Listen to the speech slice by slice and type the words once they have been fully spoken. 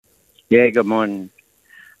Yeah, good morning.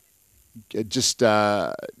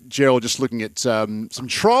 Gerald, just looking at some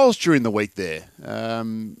trials during the week there.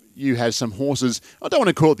 You had some horses, I don't want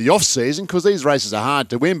to call it the off-season because these races are hard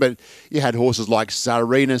to win, but you had horses like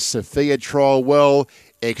Tsarina Sophia trial well,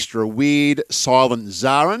 Extra Weird, Silent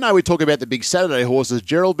Zara. I know we talk about the big Saturday horses,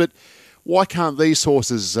 Gerald, but why can't these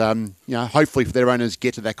horses, hopefully for their owners,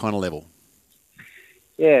 get to that kind of level?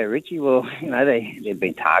 Yeah, Richie, well, they've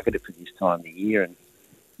been targeted for this time of the year and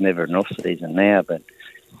never an off-season now, but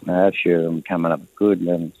a few of them coming up good.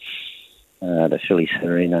 The filly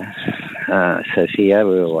Serena Sophia,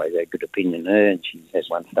 we always had a good opinion of her, and she's had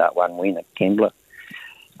one start, one win at Kembla.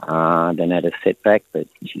 Then had a setback, but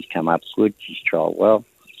she's come up good. She's trialled well.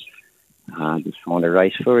 Just find a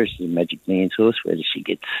race for her. She's a Magic Man's horse. Whether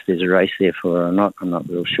there's a race there for her or not, I'm not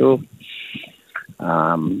real sure.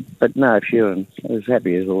 But no, a few of them. I was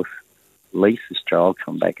happy as horse Lisa's trial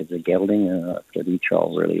come back as a gelding. I thought he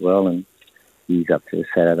trialled really well, and he's up to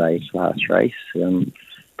Saturday's last race.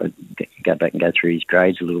 But go back and go through his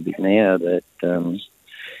grades a little bit now. That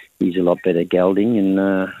he's a lot better gelding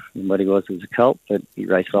than what he was as a colt. But he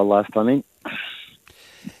raced well last time in.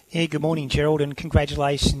 Yeah, good morning, Gerald, and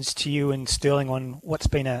congratulations to you and Sterling on what's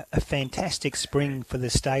been a fantastic spring for the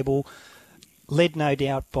stable. Led, no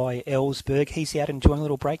doubt, by Ellsberg. He's out enjoying a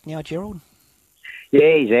little break now, Gerald?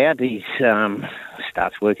 Yeah, he's out. He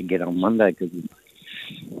starts work again on Monday because he's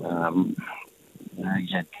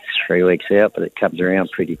had 3 weeks out, but it comes around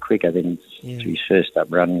pretty quick. I think his first up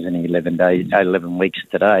run is only 11 weeks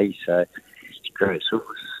today, so it's gross horse.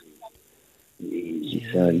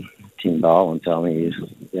 Tim Boland told me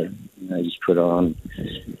he's put on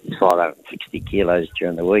 560 kilos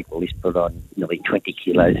during the week. Well, he's put on nearly 20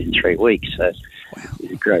 kilos in 3 weeks, so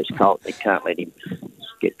he's a gross colt. They can't let him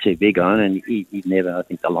get too big on, and he never, I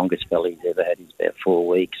think the longest spell he's ever had is about 4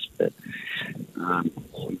 weeks, but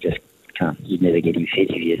he just can't, you'd never get him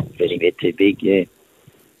fit if you let him get too big,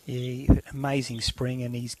 Yeah, amazing spring,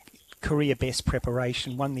 and he's career best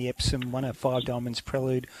preparation, won the Epsom, won a Five Diamonds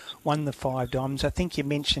Prelude, won the Five Diamonds. I think you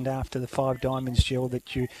mentioned after the Five Diamonds, Jill,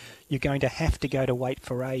 that you're going to have to go to Wait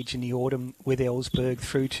for Age in the autumn with Ellsberg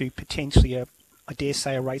through to potentially a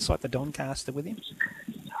race like the Doncaster with him.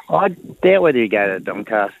 I doubt whether you go to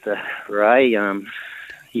Doncaster, Ray.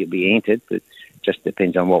 He'll be entered, but just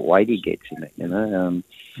depends on what weight he gets in it, you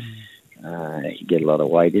get a lot of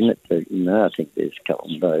weight in it, but, I think there's a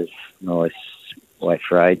couple of those nice Wait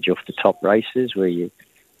for Age off the top races where you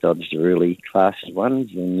dodge the really classy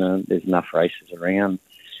ones, and there's enough races around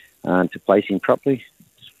to place him properly.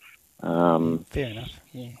 Fair enough,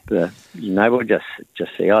 yeah. But, we'll just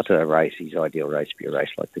see. I thought a race, his ideal race would be a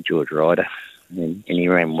race like the George Ryder, and he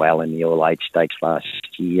ran well in the All-Age Stakes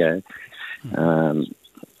last year.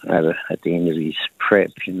 Over at the end of his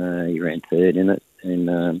prep, he ran third in it,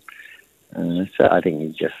 and so I think he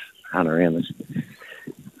just hung around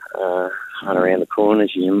the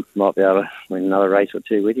corners. You might be able to win another race or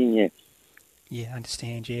two with him, yeah. Yeah, I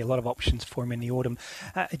understand. Yeah, a lot of options for him in the autumn.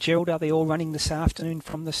 Gerald, are they all running this afternoon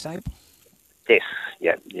from the stable? Yes,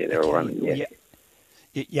 yeah, they're all running, yeah.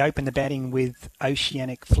 You open the batting with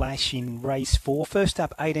Oceanic Flash in race 4. First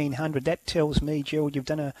up, 1800. That tells me, Gerald, you've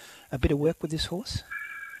done a bit of work with this horse?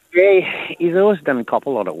 Yeah, he's always done a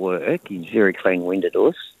lot of work. He's a very clean-winded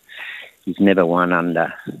horse. He's never won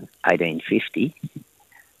under 1850.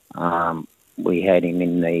 We had him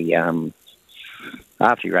in the...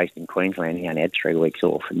 after he raced in Queensland, he only had 3 weeks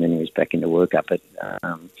off, and then he was back into work up at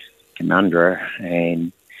Canundra,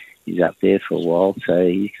 and he's up there for a while, so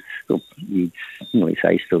you'd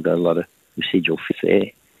say he's still got a lot of residual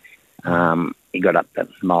fit there. He got up to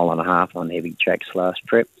 1.5 miles on heavy tracks last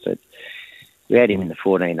prep, but we had him in the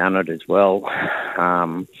 1400 as well.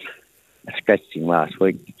 I scratched him last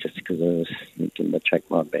week just because I was thinking the track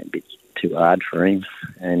might be a bit too hard for him,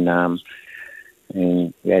 and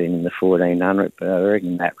we had him in the 1400, but I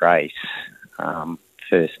reckon that race,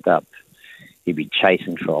 first up, he'd be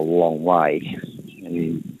chasing for a long way.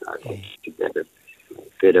 I think he'd get a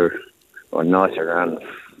better or nicer run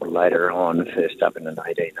later on, first up in an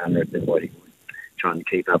 1800 than what he would trying to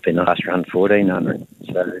keep up in the last run 1400.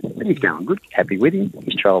 So he's going good, happy with him.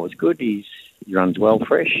 His trial was good. He runs well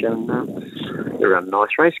fresh, and he'll run a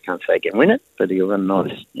nice race. Can't say he can win it, but he'll run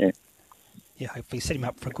nice, yeah. Yeah, hopefully set him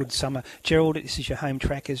up for a good summer. Gerald, this is your home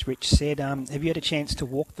track, as Rich said. Have you had a chance to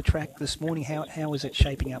walk the track this morning? How is it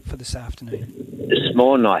shaping up for this afternoon? This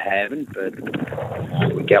morning I haven't, but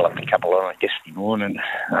we galloped a couple on it yesterday morning,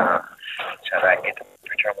 so I don't get the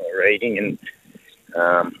trouble of reading, and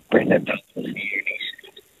Brendan just was here,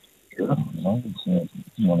 and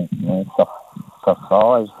soft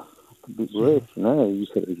size, a bit worse, you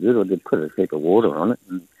said it was good. I did put a heap of water on it,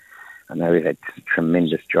 and I know we've had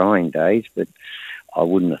tremendous drying days, but I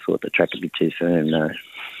wouldn't have thought the track would be too firm, no.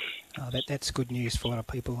 Oh, that's good news for a lot of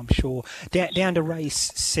people, I'm sure. Down to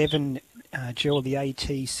race 7, Gerald, the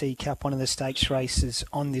ATC Cup, one of the stakes races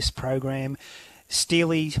on this program.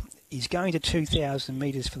 Steely, he's going to 2,000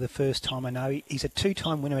 metres for the first time, I know. He's a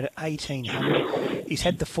 2-time winner at 1,800. He's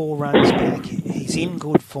had the 4 runs back. He's in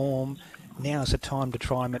good form. Now's the time to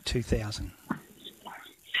try him at 2,000.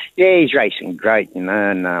 Yeah, he's racing great, and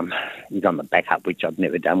he's on the back up, which I've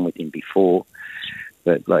never done with him before.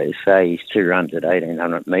 But like I say, he's 2 runs at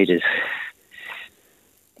 1,800 metres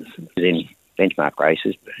in benchmark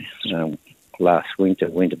races. Last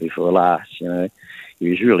winter before last, he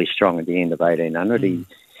was really strong at the end of 1,800.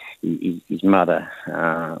 His mother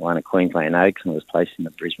won a Queensland Oaks and was placed in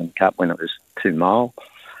the Brisbane Cup when it was 2 mile.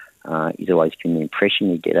 He's always given the impression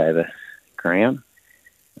he'd get over ground.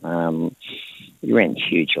 He ran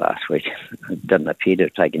huge last week. It doesn't appear to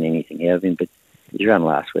have taken anything out of him, but his run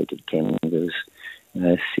last week at Cairns was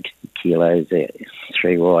 60 kilos out,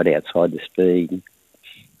 3 wide outside the speed.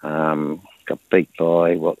 Got beat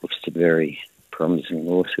by what looks to be a very promising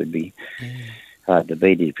horse. Would be hard to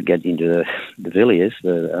beat if we get into the Villiers.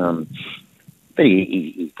 But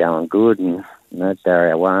he's going good, and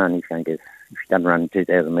Barrier 1, he's going to get, if he doesn't run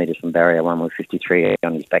 2,000 metres from Barrier 1 with 53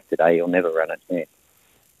 on his back today, he'll never run it. Yeah.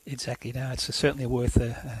 Exactly, no, it's certainly worth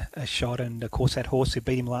a shot, and of course that horse who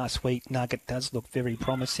beat him last week, Nugget, does look very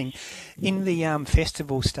promising. In the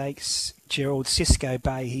Festival Stakes, Gerald, Cisco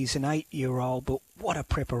Bay, he's an 8-year-old, but what a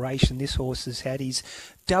preparation this horse has had. He's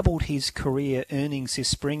doubled his career earnings this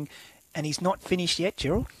spring, and he's not finished yet,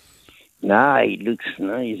 Gerald. No, he's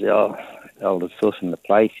the oldest horse in the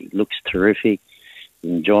place. He looks terrific,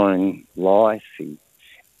 enjoying life. He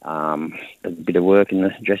does a bit of work in the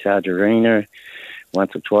dressage arena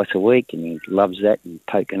once or twice a week, and he loves that. He's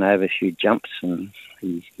poking over a few jumps, and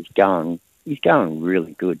he's going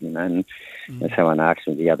really good, And someone asked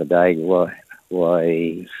me the other day how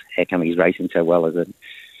come he's racing so well as an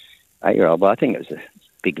 8-year-old. But I think it was a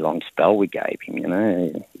big long spell we gave him.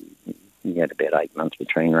 He had about 8 months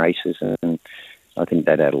between races, and I think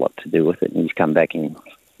that had a lot to do with it. And he's come back, and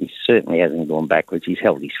he certainly hasn't gone backwards. He's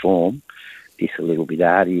held his form, just a little bit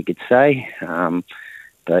harder, you could say.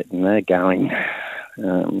 But going.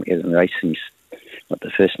 He hasn't raced since the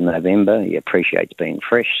 1st of November. He appreciates being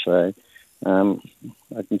fresh, so I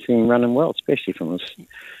can see him running well, especially from this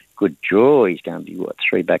good draw. He's going to be,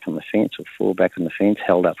 3 back on the fence or 4 back on the fence,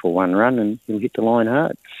 held up for 1 run, and he'll hit the line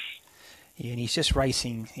hard. Yeah, and he's just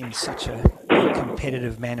racing in such a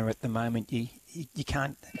competitive manner at the moment. You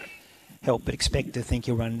can't help but expect to think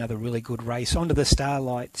he'll run another really good race. On to the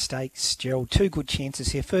Starlight Stakes, Gerald. 2 good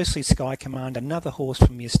chances here. Firstly, Sky Command, another horse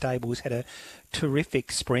from your stables, had a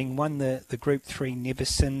terrific spring. Won the Group 3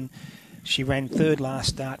 Nivison. She ran 3rd last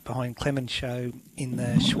start behind Clemenceau in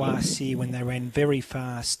the Choisy when they ran very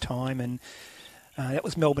fast time. And that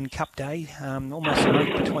was Melbourne Cup Day. Almost a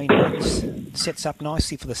week between runs. Sets up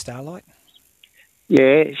nicely for the Starlight.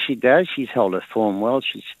 Yeah, she does. She's held her form well.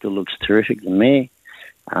 She still looks terrific, the mare.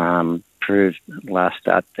 Proved last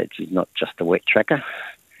start that she's not just a wet tracker.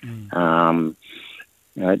 Drawn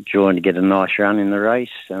to get a nice run in the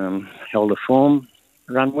race, held her form,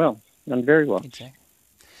 run very well. Exactly.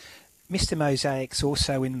 Mr. Mosaic's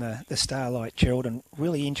also in the Starlight, Gerald, and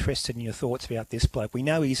really interested in your thoughts about this bloke. We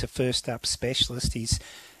know he's a first-up specialist. His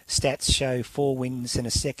stats show 4 wins and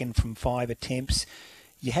a second from 5 attempts.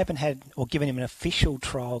 You haven't had or given him an official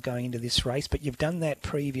trial going into this race, but you've done that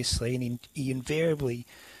previously, and he invariably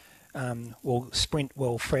will sprint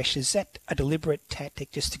well fresh. Is that a deliberate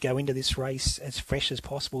tactic just to go into this race as fresh as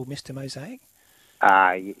possible, Mr. Mosaic?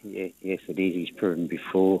 Yes, it is. He's proven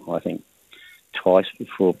before, I think, twice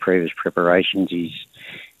before previous preparations.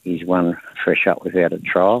 He's won fresh up without a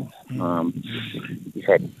trial. He's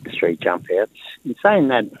had 3 jump outs. In saying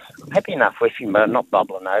that, I'm happy enough with him, but I'm not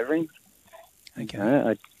bubbling over him. Okay.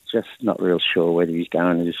 I'm just not real sure whether he's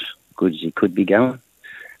going as good as he could be going.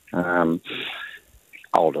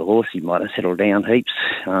 Older horse, he might have settled down heaps.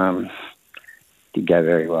 Did go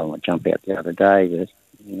very well on the jump out the other day, but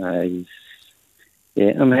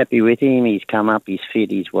I'm happy with him. He's come up, he's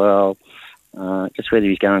fit, he's well. Just whether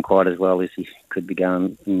he's going quite as well as he could be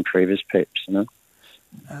going in previous preps,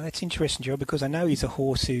 That's interesting, Joe, because I know he's a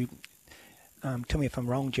horse who, tell me if I'm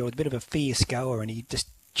wrong, Joe, a bit of a fierce goer, and he just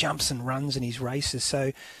jumps and runs in his races.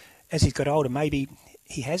 So as he's got older, maybe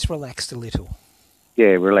he has relaxed a little. Yeah,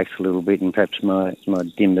 relaxed a little bit, and perhaps might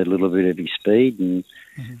dimmed a little bit of his speed, and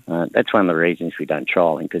that's one of the reasons we don't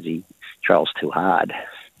trial him, because he trials too hard.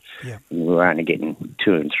 Yeah. And we're only getting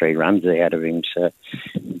 2 and 3 runs out of him, so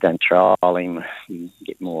we don't trial him, you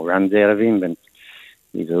get more runs out of him. And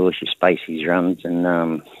he's a horse, you space his runs,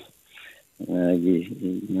 and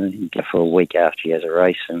you go for a week after he has a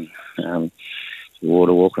race and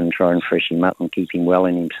water walk and try and fresh him up and keep him well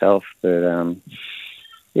in himself. But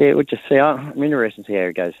we'll just see. I'm interested to see how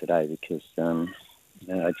he goes today because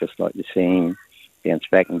I'd just like to see him bounce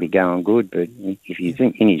back and be going good. But if he's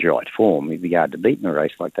in his right form, he'd be hard to beat in a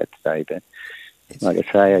race like that today. But like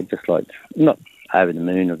I say, I just like not over the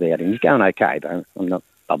moon about him. He's going okay, but I'm not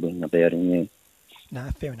bubbling about him yet. No,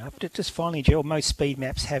 fair enough. Just finally, Gerald, most speed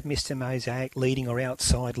maps have Mr. Mosaic leading or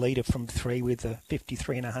outside leader from 3 with a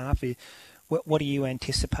 53.5. What are you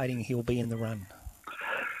anticipating he'll be in the run?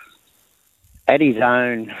 At his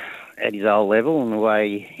old level and the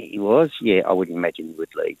way he was, I would imagine he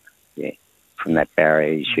would lead. Yeah, from that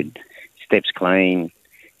barrier, he should steps clean.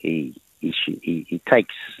 He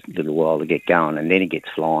takes a little while to get going, and then he gets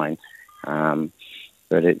flying.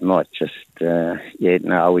 But it might just, I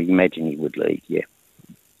would imagine he would lead. Yeah.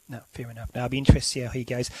 No, fair enough. Now, I'll be interested to see how he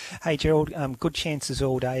goes. Hey, Gerald, good chances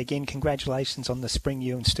all day. Again, congratulations on the spring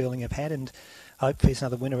you and Sterling have had, and I hope there's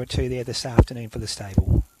another winner or two there this afternoon for the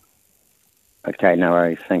stable. Okay, no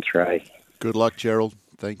worries. Thanks, Ray. Good luck, Gerald.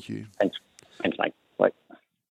 Thanks you. Thanks, mate.